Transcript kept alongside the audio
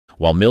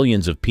While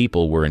millions of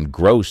people were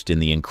engrossed in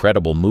the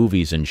incredible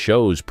movies and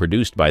shows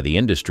produced by the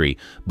industry,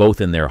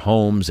 both in their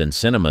homes and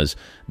cinemas,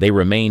 they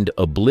remained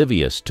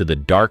oblivious to the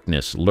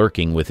darkness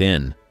lurking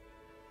within.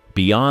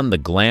 Beyond the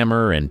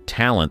glamour and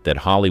talent that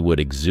Hollywood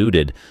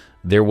exuded,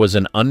 there was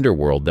an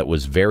underworld that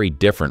was very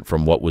different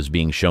from what was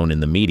being shown in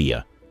the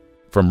media.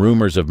 From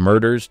rumors of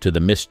murders to the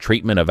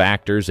mistreatment of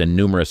actors and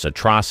numerous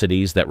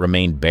atrocities that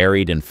remained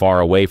buried and far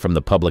away from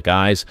the public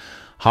eyes,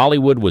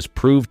 Hollywood was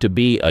proved to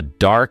be a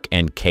dark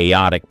and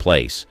chaotic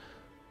place.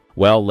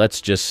 Well,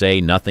 let's just say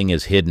nothing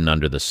is hidden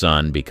under the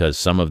sun, because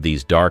some of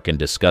these dark and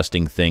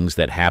disgusting things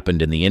that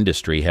happened in the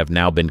industry have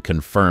now been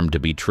confirmed to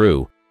be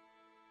true.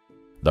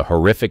 The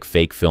horrific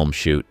fake film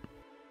shoot.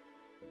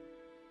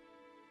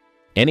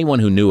 Anyone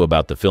who knew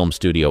about the film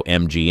studio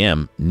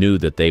MGM knew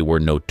that they were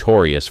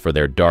notorious for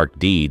their dark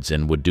deeds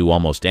and would do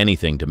almost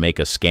anything to make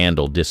a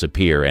scandal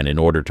disappear, and in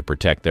order to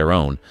protect their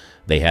own.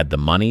 They had the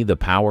money, the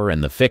power,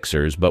 and the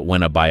fixers, but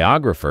when a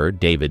biographer,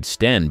 David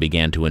Sten,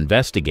 began to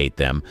investigate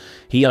them,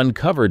 he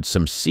uncovered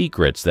some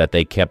secrets that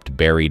they kept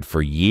buried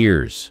for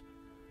years.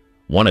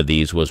 One of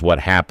these was what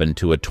happened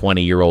to a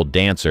 20-year-old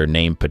dancer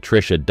named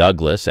Patricia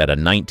Douglas at a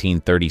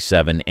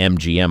 1937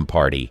 MGM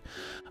party.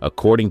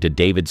 According to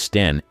David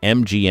Sten,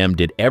 MGM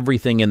did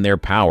everything in their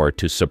power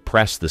to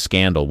suppress the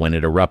scandal when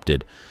it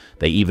erupted.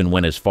 They even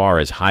went as far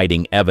as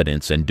hiding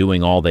evidence and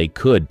doing all they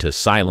could to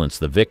silence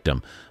the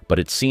victim, but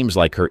it seems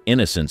like her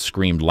innocence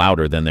screamed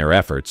louder than their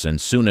efforts, and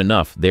soon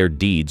enough their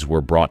deeds were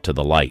brought to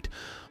the light.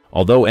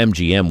 Although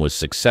MGM was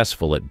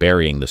successful at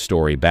burying the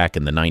story back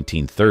in the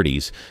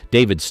 1930s,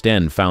 David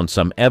Sten found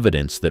some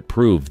evidence that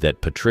proved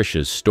that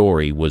Patricia's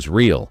story was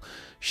real.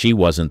 She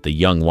wasn't the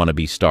young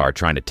wannabe star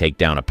trying to take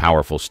down a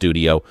powerful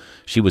studio.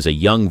 She was a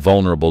young,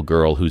 vulnerable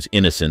girl whose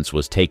innocence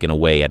was taken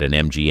away at an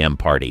MGM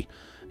party.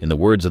 In the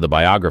words of the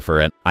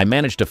biographer, I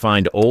managed to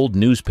find old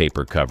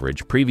newspaper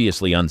coverage,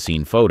 previously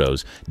unseen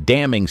photos,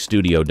 damning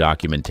studio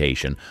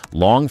documentation,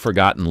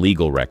 long-forgotten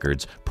legal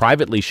records,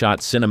 privately shot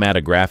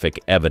cinematographic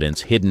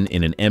evidence hidden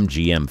in an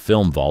MGM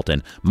film vault,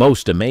 and,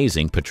 most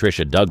amazing,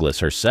 Patricia Douglas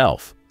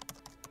herself.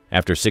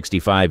 After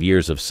 65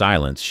 years of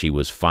silence, she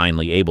was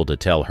finally able to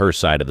tell her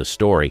side of the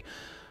story.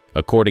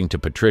 According to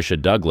Patricia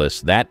Douglas,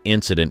 that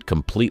incident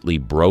completely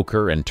broke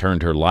her and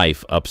turned her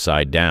life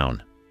upside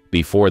down.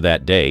 Before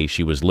that day,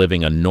 she was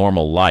living a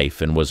normal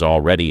life and was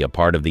already a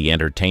part of the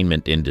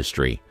entertainment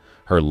industry.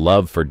 Her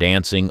love for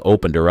dancing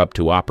opened her up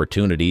to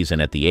opportunities,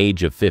 and at the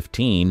age of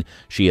 15,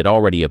 she had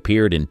already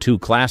appeared in 2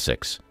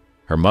 classics.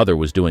 Her mother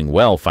was doing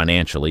well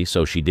financially,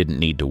 so she didn't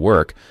need to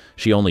work.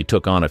 She only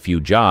took on a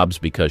few jobs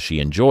because she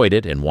enjoyed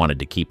it and wanted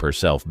to keep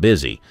herself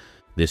busy.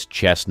 This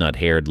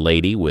chestnut-haired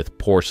lady with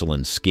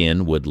porcelain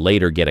skin would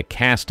later get a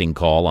casting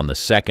call on the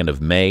 2nd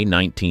of May,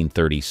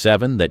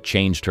 1937 that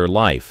changed her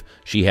life.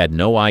 She had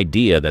no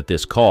idea that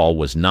this call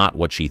was not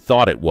what she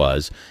thought it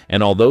was,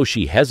 and although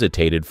she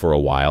hesitated for a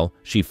while,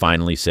 she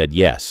finally said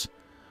yes.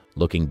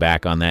 Looking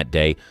back on that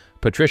day,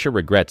 Patricia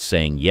regrets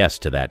saying yes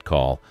to that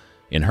call.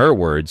 In her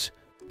words,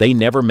 "They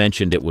never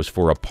mentioned it was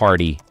for a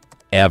party,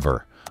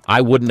 ever. I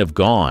wouldn't have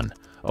gone.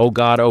 Oh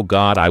God,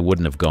 I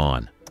wouldn't have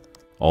gone."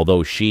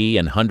 Although she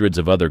and hundreds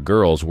of other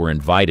girls were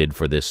invited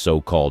for this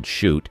so-called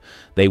shoot,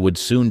 they would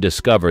soon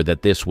discover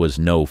that this was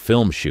no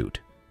film shoot.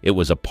 It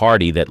was a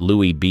party that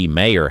Louis B.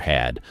 Mayer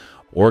had,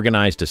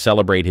 organized to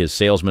celebrate his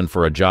salesman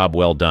for a job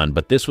well done.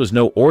 But this was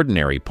no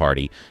ordinary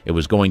party. It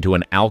was going to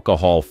an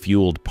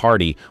alcohol-fueled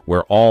party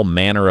where all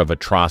manner of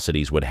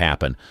atrocities would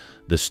happen.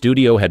 The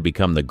studio had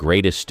become the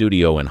greatest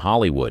studio in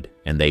Hollywood,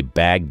 and they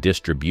bagged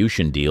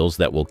distribution deals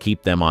that will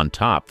keep them on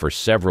top for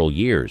several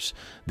years.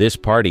 This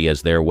party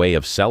is their way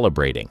of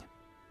celebrating.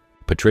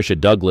 Patricia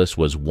Douglas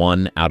was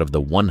one out of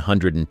the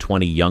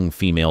 120 young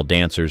female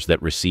dancers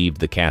that received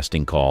the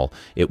casting call.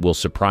 It will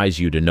surprise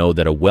you to know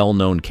that a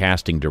well-known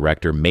casting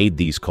director made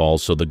these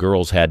calls so the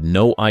girls had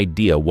no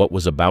idea what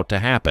was about to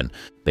happen.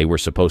 They were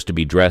supposed to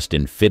be dressed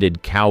in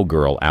fitted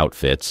cowgirl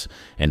outfits,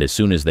 and as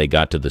soon as they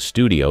got to the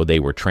studio, they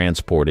were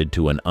transported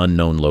to an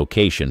unknown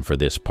location for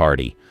this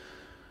party.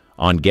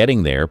 On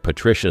getting there,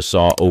 Patricia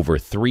saw over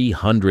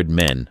 300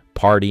 men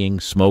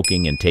partying,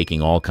 smoking, and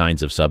taking all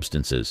kinds of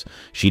substances.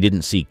 She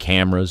didn't see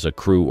cameras, a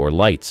crew, or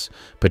lights.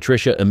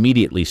 Patricia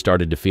immediately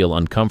started to feel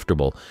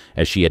uncomfortable,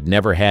 as she had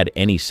never had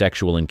any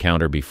sexual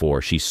encounter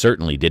before. She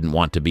certainly didn't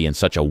want to be in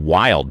such a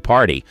wild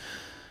party.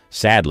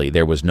 Sadly,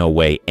 there was no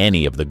way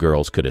any of the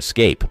girls could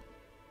escape.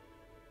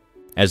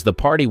 As the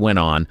party went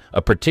on,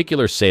 a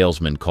particular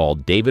salesman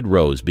called David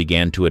Rose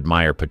began to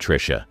admire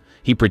Patricia.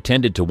 He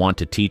pretended to want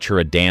to teach her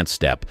a dance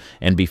step,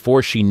 and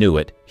before she knew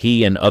it,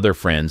 he and other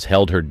friends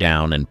held her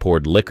down and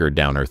poured liquor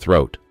down her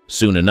throat.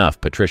 Soon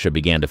enough, Patricia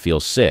began to feel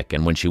sick,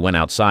 and when she went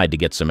outside to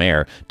get some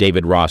air,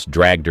 David Ross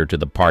dragged her to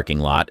the parking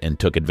lot and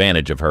took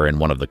advantage of her in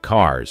one of the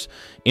cars.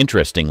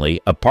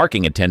 Interestingly, a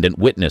parking attendant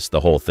witnessed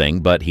the whole thing,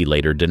 but he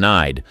later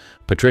denied.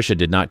 Patricia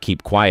did not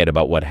keep quiet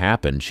about what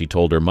happened. She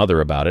told her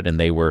mother about it, and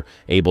they were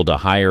able to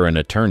hire an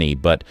attorney,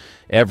 but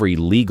every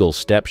legal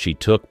step she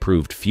took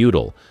proved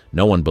futile.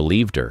 No one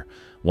believed her.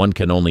 One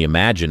can only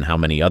imagine how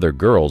many other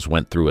girls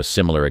went through a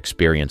similar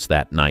experience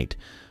that night.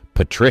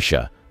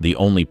 Patricia, the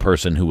only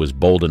person who was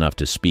bold enough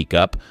to speak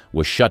up,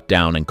 was shut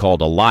down and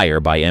called a liar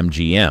by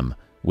MGM.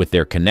 With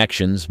their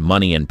connections,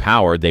 money, and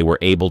power, they were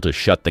able to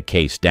shut the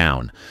case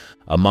down.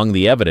 Among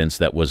the evidence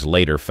that was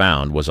later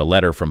found was a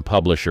letter from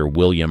publisher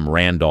William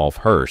Randolph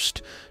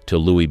Hearst to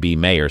Louis B.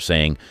 Mayer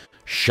saying,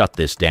 "Shut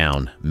this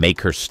down.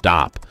 Make her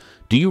stop."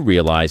 Do you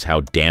realize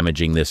how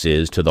damaging this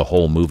is to the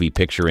whole movie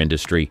picture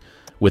industry?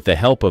 With the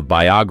help of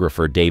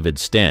biographer David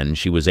Sten,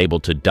 she was able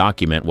to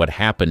document what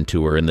happened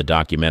to her in the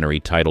documentary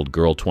titled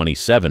Girl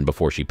 27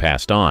 before she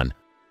passed on.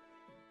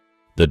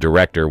 The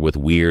director with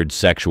weird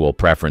sexual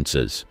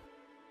preferences.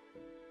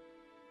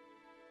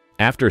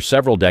 After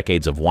several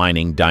decades of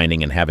whining,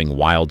 dining, and having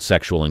wild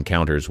sexual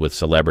encounters with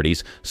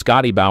celebrities,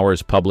 Scotty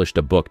Bowers published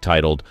a book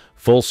titled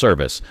Full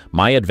Service: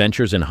 My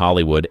Adventures in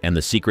Hollywood and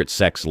the Secret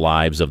Sex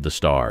Lives of the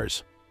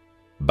Stars.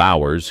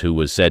 Bowers, who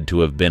was said to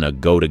have been a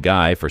go-to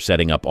guy for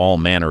setting up all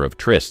manner of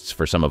trysts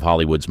for some of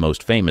Hollywood's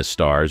most famous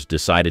stars,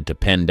 decided to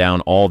pen down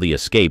all the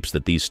escapes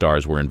that these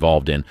stars were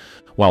involved in.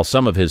 While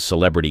some of his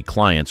celebrity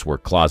clients were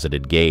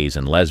closeted gays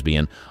and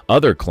lesbian,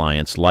 other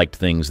clients liked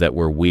things that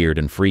were weird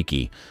and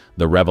freaky.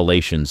 The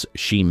revelations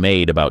she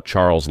made about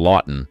Charles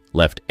Laughton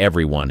left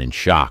everyone in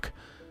shock.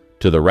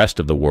 To the rest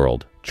of the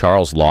world,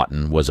 Charles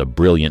Laughton was a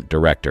brilliant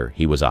director.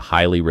 He was a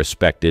highly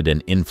respected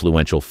and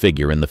influential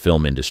figure in the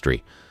film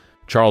industry.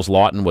 Charles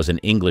Laughton was an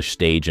English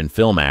stage and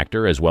film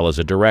actor as well as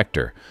a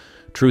director.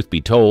 Truth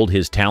be told,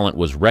 his talent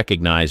was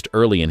recognized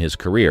early in his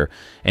career,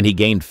 and he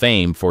gained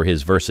fame for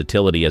his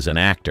versatility as an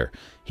actor.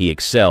 He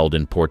excelled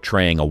in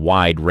portraying a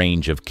wide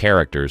range of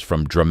characters,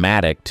 from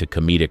dramatic to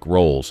comedic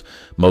roles.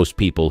 Most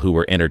people who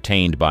were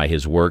entertained by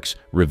his works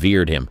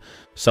revered him.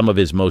 Some of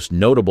his most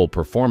notable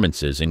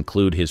performances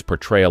include his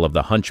portrayal of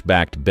the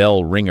hunchbacked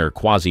bell ringer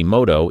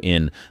Quasimodo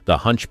in The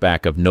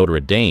Hunchback of Notre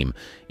Dame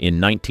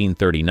in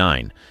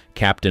 1939,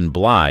 Captain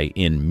Bligh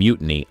in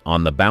Mutiny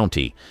on the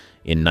Bounty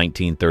in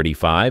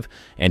 1935,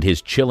 and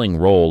his chilling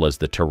role as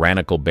the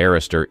tyrannical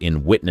barrister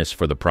in Witness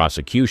for the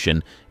Prosecution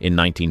in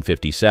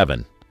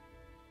 1957.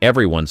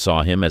 Everyone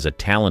saw him as a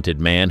talented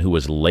man who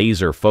was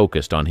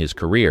laser-focused on his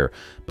career,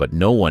 but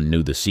no one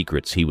knew the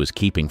secrets he was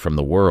keeping from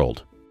the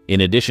world.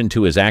 In addition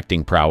to his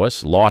acting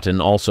prowess,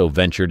 Laughton also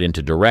ventured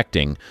into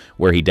directing,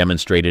 where he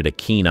demonstrated a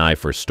keen eye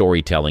for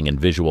storytelling and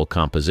visual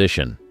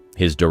composition.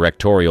 His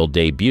directorial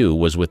debut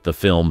was with the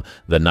film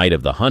The Night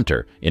of the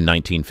Hunter in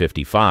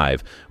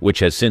 1955, which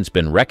has since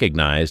been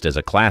recognized as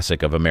a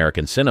classic of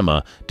American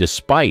cinema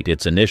despite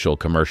its initial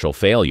commercial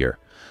failure.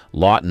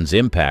 Laughton's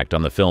impact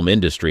on the film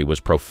industry was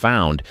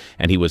profound,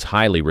 and he was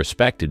highly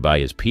respected by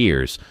his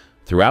peers.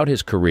 Throughout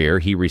his career,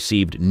 he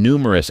received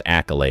numerous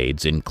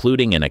accolades,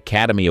 including an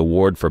Academy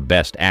Award for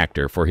Best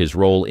Actor for his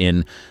role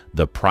in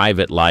The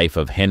Private Life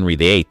of Henry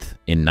VIII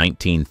in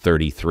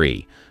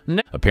 1933.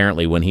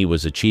 Apparently, when he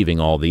was achieving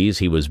all these,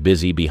 he was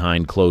busy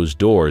behind closed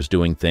doors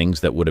doing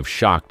things that would have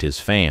shocked his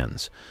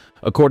fans.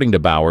 According to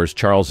Bowers,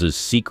 Charles's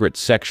secret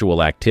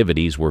sexual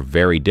activities were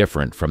very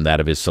different from that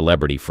of his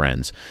celebrity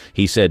friends.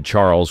 He said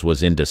Charles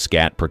was into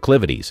scat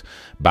proclivities.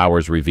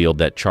 Bowers revealed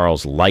that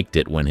Charles liked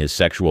it when his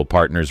sexual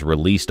partners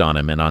released on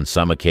him, and on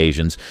some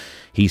occasions,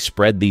 he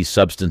spread these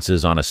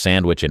substances on a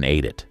sandwich and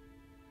ate it.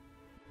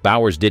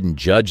 Bowers didn't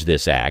judge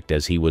this act,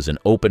 as he was an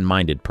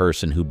open-minded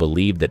person who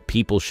believed that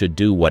people should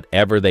do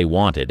whatever they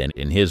wanted, and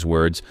in his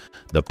words,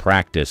 "The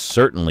practice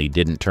certainly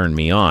didn't turn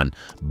me on,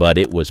 but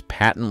it was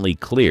patently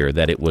clear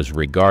that it was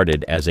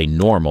regarded as a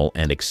normal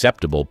and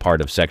acceptable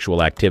part of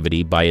sexual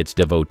activity by its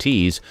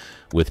devotees,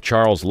 with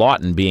Charles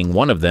Laughton being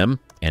one of them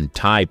and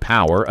Ty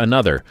Power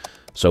another.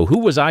 So who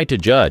was I to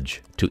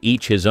judge? To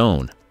each his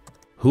own."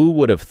 Who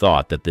would have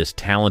thought that this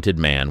talented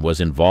man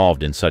was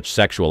involved in such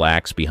sexual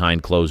acts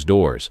behind closed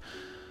doors?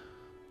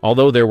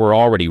 Although there were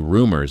already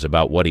rumors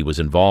about what he was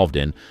involved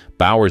in,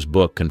 Bowers'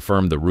 book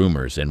confirmed the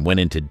rumors and went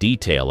into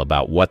detail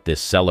about what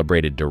this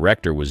celebrated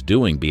director was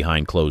doing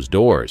behind closed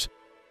doors.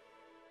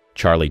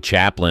 Charlie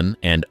Chaplin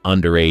and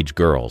underage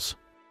girls.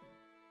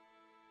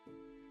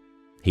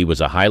 He was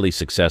a highly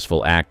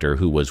successful actor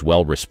who was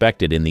well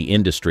respected in the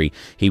industry.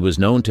 He was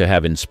known to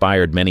have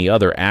inspired many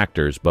other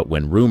actors, but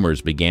when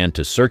rumors began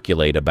to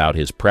circulate about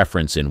his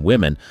preference in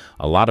women,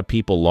 a lot of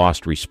people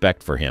lost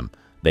respect for him.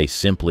 They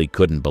simply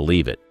couldn't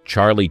believe it.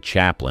 Charlie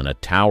Chaplin, a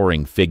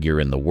towering figure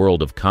in the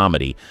world of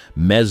comedy,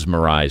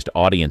 mesmerized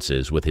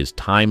audiences with his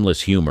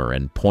timeless humor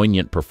and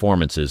poignant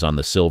performances on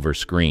the silver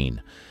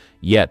screen.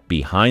 Yet,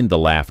 behind the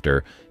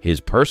laughter, his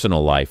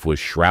personal life was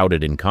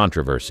shrouded in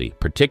controversy,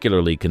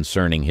 particularly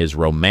concerning his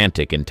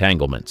romantic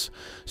entanglements.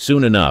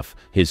 Soon enough,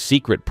 his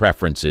secret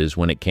preferences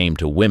when it came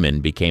to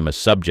women became a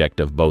subject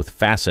of both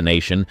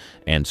fascination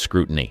and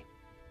scrutiny.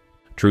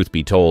 Truth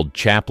be told,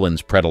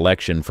 Chaplin's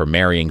predilection for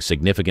marrying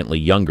significantly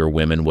younger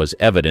women was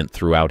evident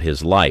throughout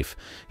his life.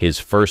 His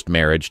first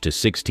marriage to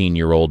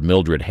 16-year-old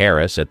Mildred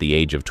Harris at the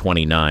age of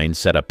 29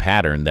 set a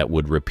pattern that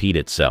would repeat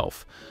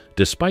itself.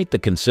 Despite the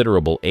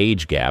considerable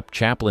age gap,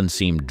 Chaplin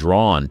seemed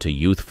drawn to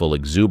youthful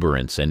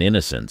exuberance and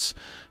innocence.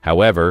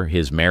 However,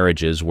 his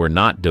marriages were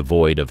not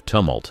devoid of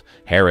tumult.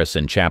 Harris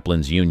and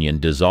Chaplin's union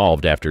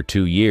dissolved after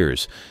 2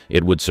 years.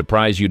 It would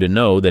surprise you to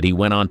know that he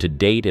went on to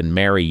date and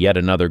marry yet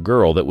another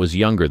girl that was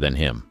younger than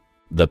him.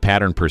 The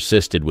pattern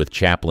persisted with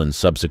Chaplin's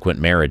subsequent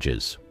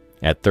marriages.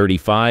 At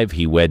 35,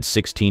 he wed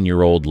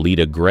 16-year-old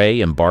Lita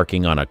Gray,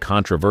 embarking on a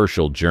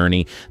controversial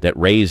journey that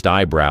raised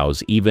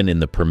eyebrows even in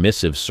the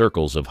permissive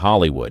circles of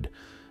Hollywood.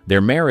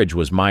 Their marriage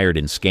was mired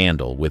in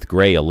scandal, with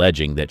Gray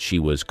alleging that she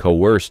was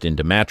coerced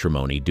into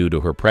matrimony due to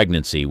her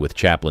pregnancy with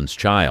Chaplin's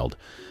child.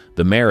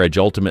 The marriage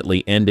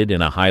ultimately ended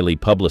in a highly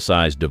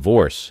publicized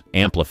divorce,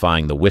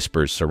 amplifying the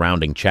whispers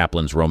surrounding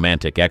Chaplin's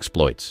romantic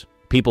exploits.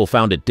 People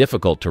found it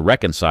difficult to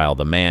reconcile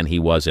the man he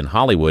was in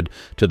Hollywood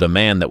to the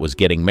man that was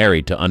getting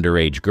married to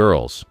underage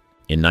girls.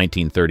 In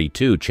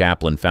 1932,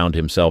 Chaplin found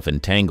himself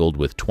entangled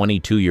with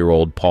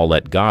 22-year-old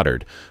Paulette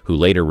Goddard, who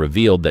later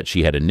revealed that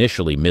she had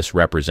initially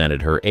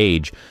misrepresented her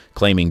age,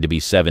 claiming to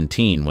be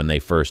 17 when they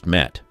first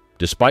met.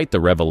 Despite the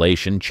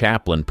revelation,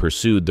 Chaplin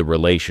pursued the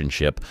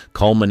relationship,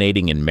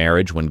 culminating in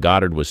marriage when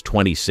Goddard was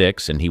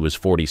 26 and he was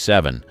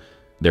 47.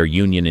 Their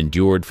union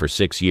endured for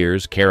 6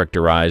 years,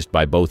 characterized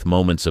by both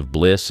moments of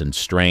bliss and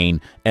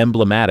strain,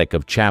 emblematic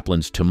of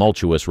Chaplin's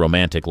tumultuous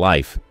romantic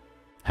life.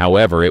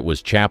 However, it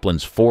was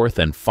Chaplin's fourth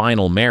and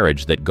final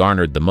marriage that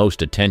garnered the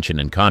most attention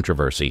and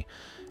controversy.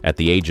 At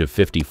the age of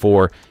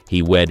 54,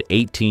 he wed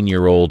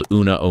 18-year-old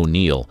Una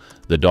O'Neill,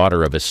 the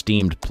daughter of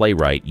esteemed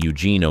playwright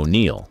Eugene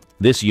O'Neill.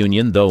 This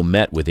union, though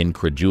met with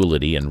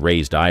incredulity and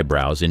raised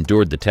eyebrows,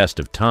 endured the test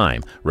of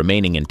time,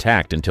 remaining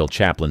intact until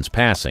Chaplin's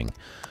passing.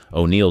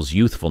 O'Neill's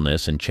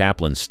youthfulness and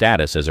Chaplin's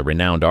status as a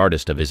renowned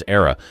artist of his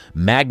era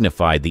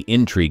magnified the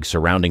intrigue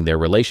surrounding their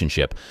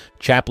relationship.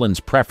 Chaplin's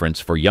preference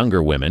for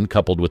younger women,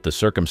 coupled with the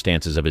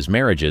circumstances of his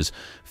marriages,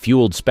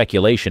 fueled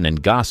speculation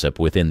and gossip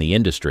within the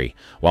industry.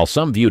 While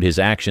some viewed his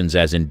actions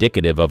as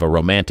indicative of a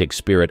romantic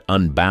spirit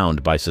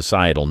unbound by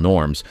societal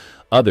norms,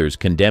 others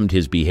condemned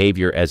his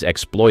behavior as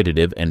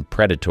exploitative and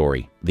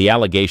predatory. The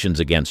allegations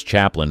against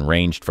Chaplin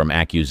ranged from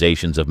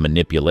accusations of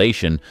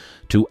manipulation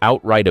to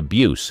outright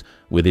abuse,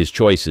 with his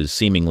choices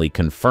seemingly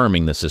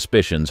confirming the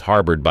suspicions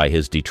harbored by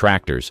his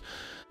detractors.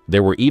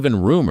 There were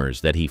even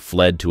rumors that he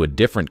fled to a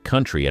different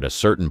country at a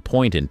certain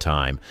point in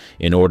time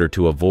in order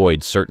to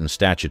avoid certain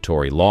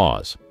statutory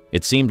laws.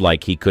 It seemed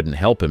like he couldn't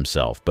help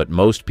himself, but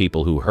most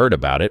people who heard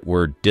about it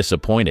were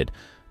disappointed.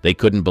 They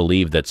couldn't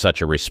believe that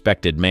such a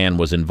respected man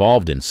was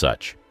involved in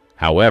such.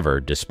 However,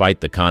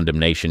 despite the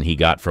condemnation he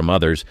got from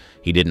others,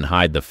 he didn't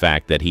hide the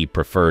fact that he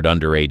preferred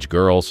underage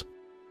girls.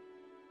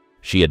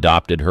 She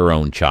adopted her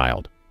own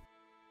child.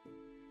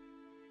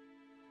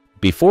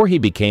 Before he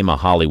became a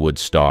Hollywood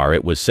star,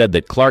 it was said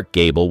that Clark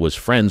Gable was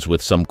friends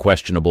with some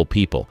questionable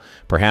people.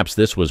 Perhaps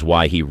this was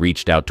why he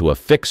reached out to a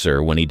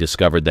fixer when he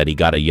discovered that he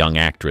got a young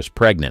actress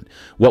pregnant.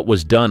 What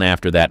was done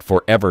after that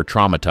forever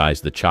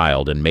traumatized the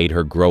child and made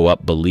her grow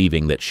up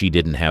believing that she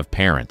didn't have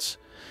parents.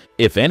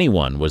 If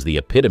anyone was the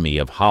epitome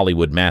of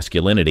Hollywood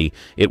masculinity,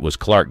 it was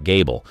Clark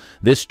Gable.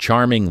 This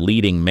charming,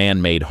 leading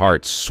man-made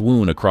heart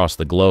swooned across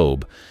the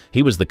globe.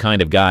 He was the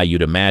kind of guy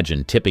you'd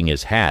imagine tipping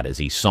his hat as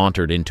he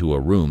sauntered into a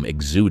room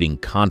exuding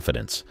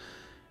confidence.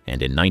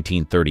 And in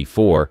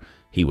 1934,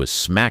 he was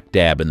smack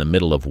dab in the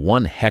middle of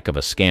one heck of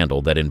a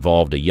scandal that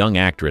involved a young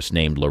actress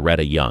named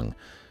Loretta Young.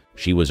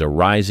 She was a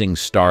rising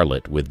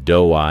starlet with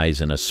doe eyes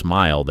and a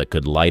smile that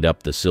could light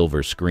up the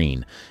silver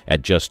screen.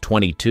 At just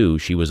 22,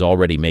 she was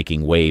already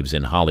making waves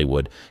in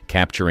Hollywood,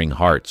 capturing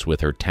hearts with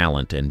her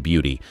talent and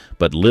beauty.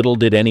 But little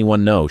did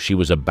anyone know she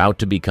was about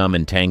to become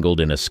entangled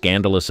in a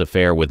scandalous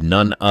affair with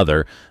none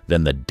other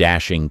than the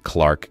dashing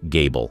Clark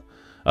Gable.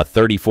 A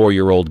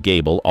 34-year-old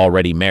Gable,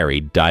 already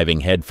married, diving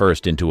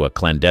headfirst into a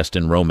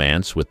clandestine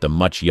romance with the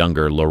much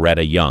younger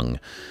Loretta Young.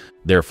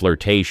 Their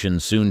flirtation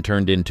soon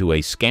turned into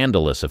a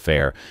scandalous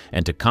affair,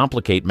 and to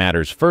complicate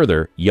matters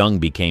further, Young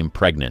became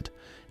pregnant.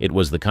 It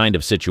was the kind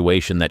of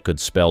situation that could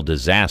spell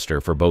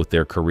disaster for both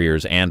their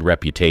careers and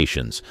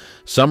reputations.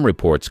 Some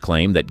reports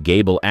claim that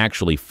Gable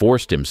actually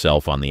forced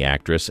himself on the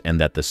actress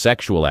and that the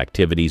sexual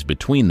activities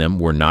between them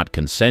were not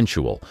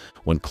consensual.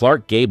 When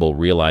Clark Gable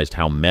realized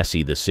how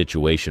messy the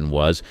situation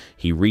was,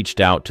 he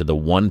reached out to the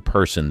one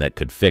person that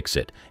could fix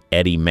it,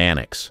 Eddie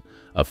Mannix,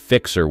 a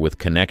fixer with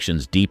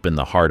connections deep in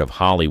the heart of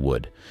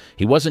Hollywood.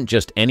 He wasn't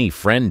just any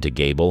friend to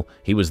Gable,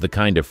 he was the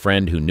kind of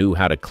friend who knew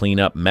how to clean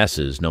up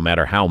messes no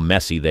matter how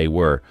messy they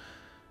were.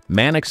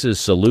 Mannix's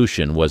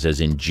solution was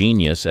as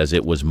ingenious as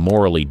it was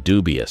morally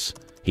dubious.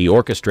 He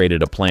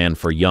orchestrated a plan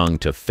for Young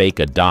to fake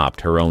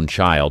adopt her own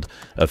child,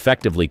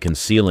 effectively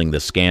concealing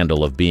the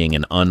scandal of being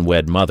an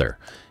unwed mother.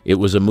 It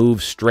was a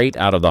move straight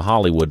out of the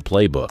Hollywood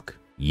playbook.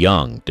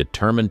 Young,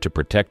 determined to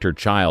protect her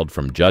child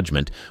from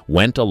judgment,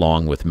 went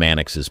along with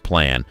Mannix's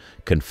plan,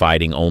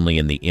 confiding only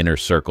in the inner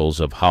circles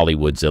of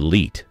Hollywood's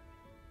elite.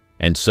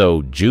 And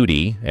so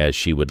Judy, as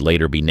she would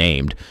later be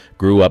named,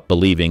 grew up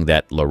believing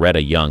that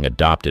Loretta Young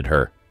adopted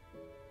her.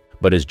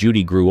 But as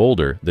Judy grew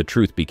older, the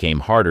truth became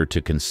harder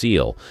to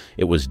conceal.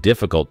 It was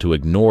difficult to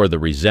ignore the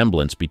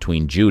resemblance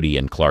between Judy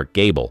and Clark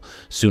Gable.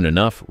 Soon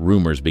enough,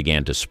 rumors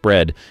began to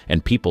spread,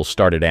 and people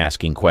started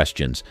asking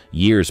questions.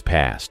 Years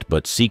passed,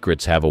 but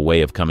secrets have a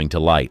way of coming to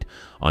light.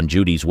 On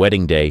Judy's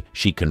wedding day,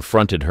 she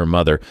confronted her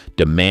mother,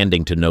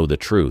 demanding to know the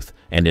truth,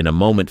 and in a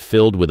moment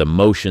filled with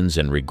emotions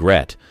and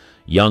regret,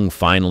 Young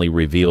finally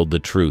revealed the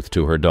truth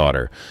to her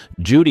daughter.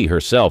 Judy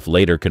herself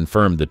later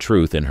confirmed the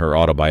truth in her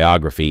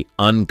autobiography,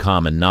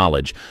 Uncommon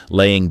Knowledge,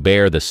 laying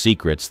bare the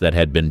secrets that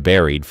had been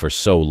buried for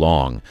so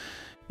long.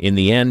 In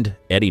the end,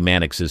 Eddie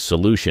Mannix's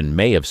solution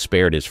may have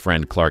spared his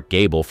friend Clark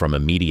Gable from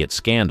immediate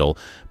scandal,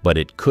 but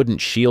it couldn't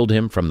shield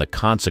him from the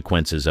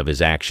consequences of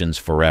his actions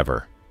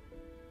forever.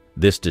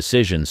 This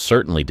decision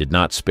certainly did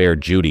not spare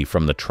Judy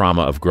from the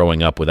trauma of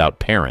growing up without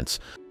parents.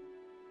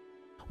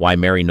 Why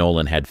Mary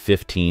Nolan had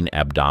 15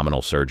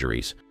 abdominal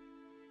surgeries.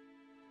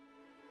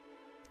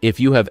 If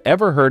you have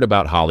ever heard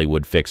about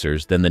Hollywood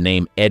fixers, then the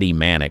name Eddie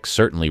Mannix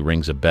certainly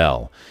rings a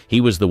bell.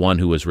 He was the one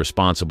who was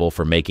responsible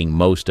for making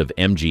most of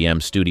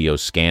MGM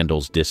Studios'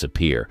 scandals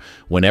disappear.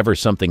 Whenever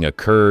something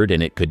occurred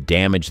and it could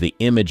damage the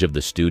image of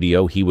the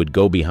studio, he would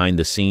go behind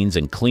the scenes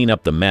and clean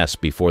up the mess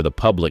before the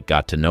public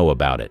got to know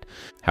about it.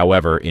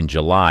 However, in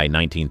July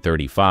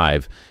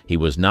 1935, he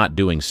was not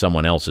doing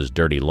someone else's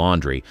dirty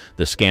laundry.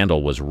 The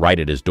scandal was right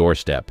at his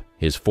doorstep.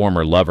 His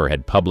former lover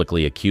had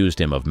publicly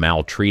accused him of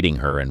maltreating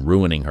her and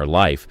ruining her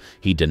life.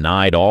 He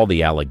denied all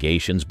the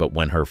allegations, but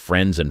when her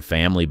friends and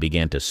family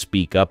began to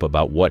speak up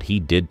about what he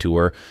did to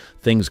her,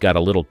 things got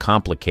a little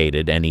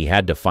complicated and he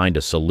had to find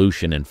a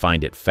solution and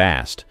find it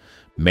fast.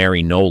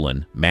 Mary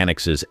Nolan,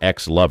 Mannix's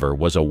ex-lover,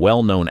 was a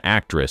well-known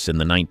actress in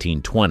the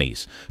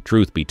 1920s.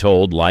 Truth be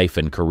told, life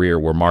and career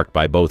were marked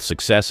by both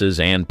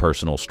successes and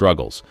personal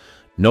struggles.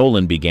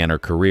 Nolan began her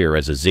career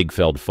as a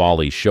Ziegfeld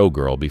Follies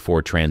showgirl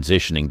before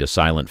transitioning to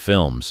silent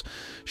films.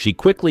 She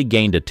quickly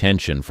gained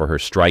attention for her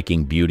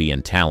striking beauty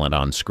and talent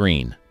on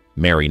screen.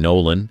 Mary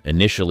Nolan,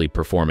 initially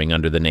performing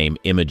under the name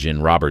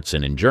Imogen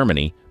Robertson in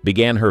Germany,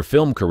 began her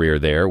film career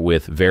there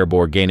with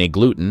Verborgene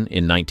Gluten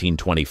in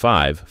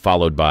 1925,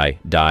 followed by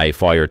Die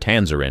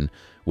Feuertanzerin,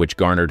 which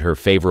garnered her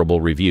favorable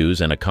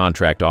reviews and a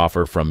contract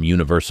offer from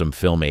Universum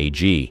Film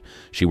AG.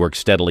 She worked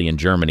steadily in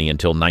Germany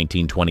until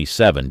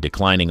 1927,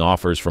 declining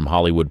offers from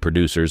Hollywood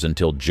producers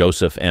until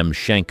Joseph M.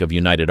 Schenck of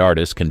United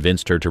Artists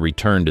convinced her to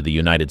return to the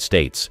United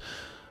States.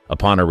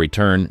 Upon her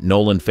return,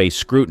 Nolan faced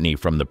scrutiny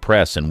from the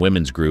press and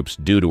women's groups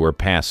due to her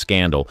past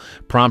scandal,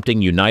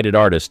 prompting United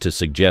Artists to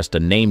suggest a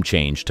name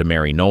change to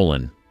Mary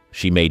Nolan.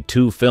 She made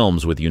 2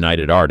 films with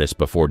United Artists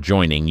before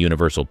joining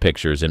Universal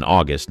Pictures in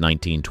August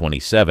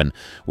 1927,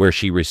 where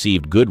she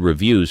received good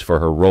reviews for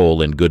her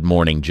role in Good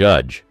Morning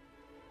Judge.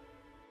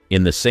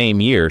 In the same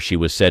year, she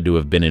was said to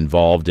have been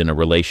involved in a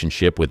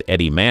relationship with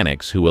Eddie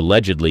Mannix, who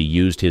allegedly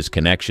used his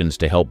connections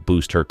to help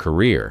boost her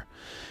career.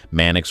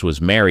 Mannix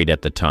was married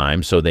at the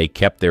time, so they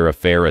kept their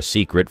affair a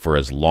secret for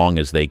as long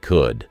as they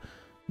could.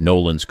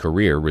 Nolan's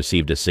career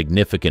received a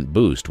significant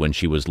boost when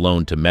she was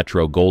loaned to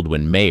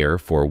Metro-Goldwyn-Mayer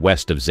for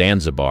West of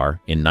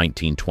Zanzibar in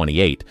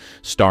 1928,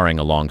 starring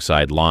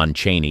alongside Lon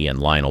Chaney and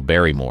Lionel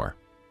Barrymore.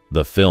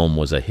 The film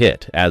was a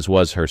hit, as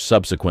was her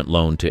subsequent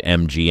loan to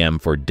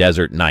MGM for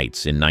Desert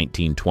Nights in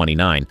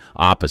 1929,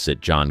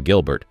 opposite John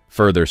Gilbert,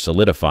 further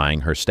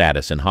solidifying her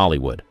status in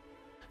Hollywood.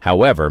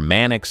 However,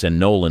 Mannix and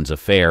Nolan's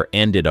affair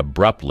ended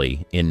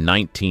abruptly in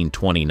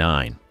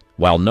 1929.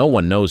 While no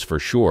one knows for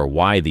sure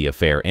why the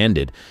affair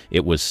ended,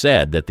 it was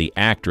said that the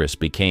actress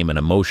became an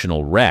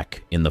emotional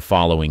wreck in the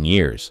following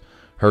years.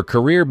 Her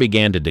career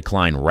began to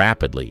decline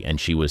rapidly,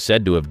 and she was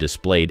said to have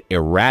displayed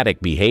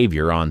erratic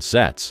behavior on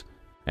sets.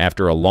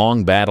 After a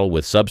long battle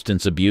with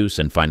substance abuse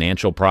and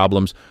financial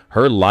problems,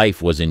 her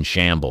life was in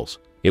shambles.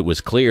 It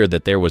was clear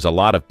that there was a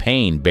lot of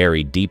pain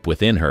buried deep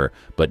within her,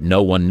 but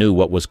no one knew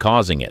what was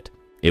causing it.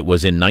 It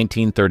was in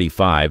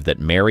 1935 that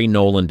Mary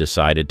Nolan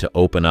decided to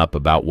open up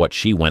about what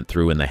she went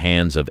through in the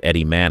hands of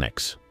Eddie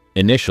Mannix.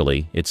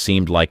 Initially, it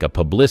seemed like a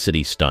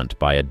publicity stunt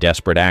by a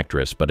desperate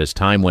actress, but as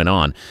time went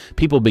on,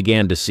 people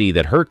began to see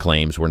that her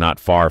claims were not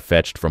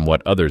far-fetched from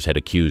what others had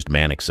accused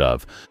Mannix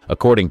of.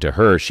 According to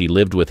her, she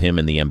lived with him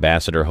in the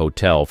Ambassador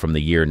Hotel from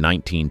the year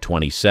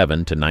 1927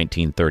 to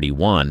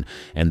 1931,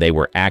 and they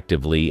were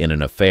actively in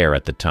an affair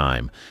at the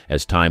time.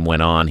 As time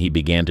went on, he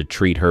began to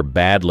treat her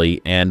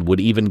badly and would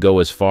even go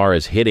as far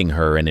as hitting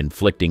her and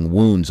inflicting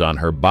wounds on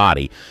her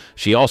body.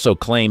 She also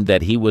claimed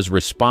that he was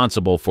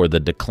responsible for the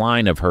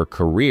decline of her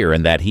career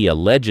and that he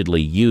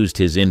allegedly used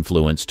his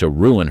influence to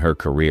ruin her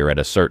career at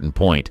a certain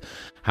point.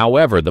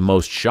 However, the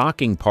most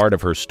shocking part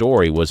of her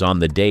story was on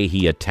the day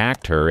he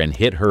attacked her and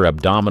hit her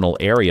abdominal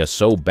area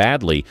so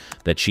badly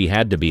that she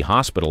had to be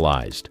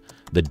hospitalized.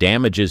 The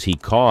damages he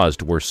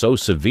caused were so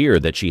severe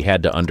that she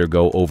had to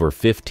undergo over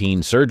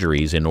 15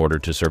 surgeries in order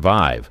to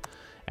survive.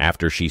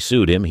 After she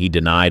sued him, he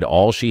denied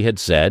all she had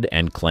said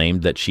and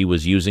claimed that she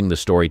was using the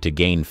story to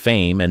gain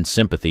fame and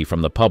sympathy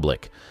from the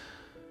public.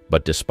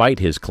 But despite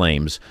his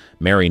claims,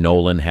 Mary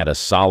Nolan had a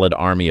solid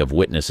army of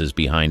witnesses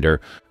behind her.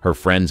 Her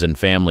friends and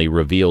family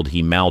revealed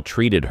he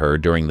maltreated her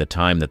during the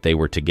time that they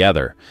were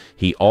together.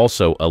 He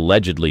also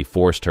allegedly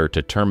forced her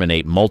to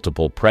terminate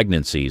multiple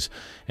pregnancies,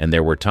 and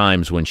there were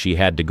times when she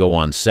had to go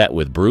on set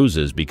with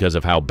bruises because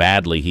of how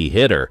badly he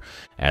hit her.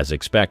 As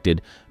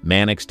expected,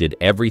 Mannix did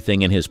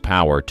everything in his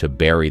power to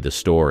bury the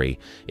story.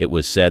 It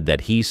was said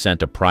that he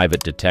sent a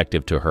private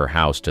detective to her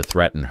house to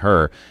threaten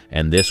her,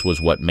 and this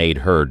was what made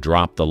her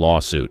drop the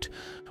lawsuit.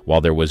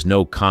 While there was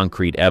no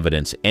concrete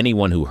evidence,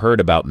 anyone who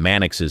heard about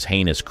Mannix's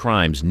heinous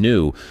crimes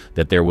knew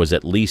that there was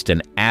at least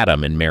an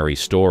atom in Mary's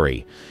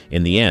story.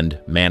 In the end,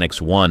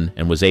 Mannix won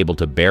and was able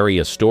to bury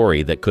a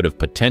story that could have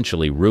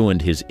potentially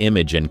ruined his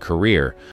image and career.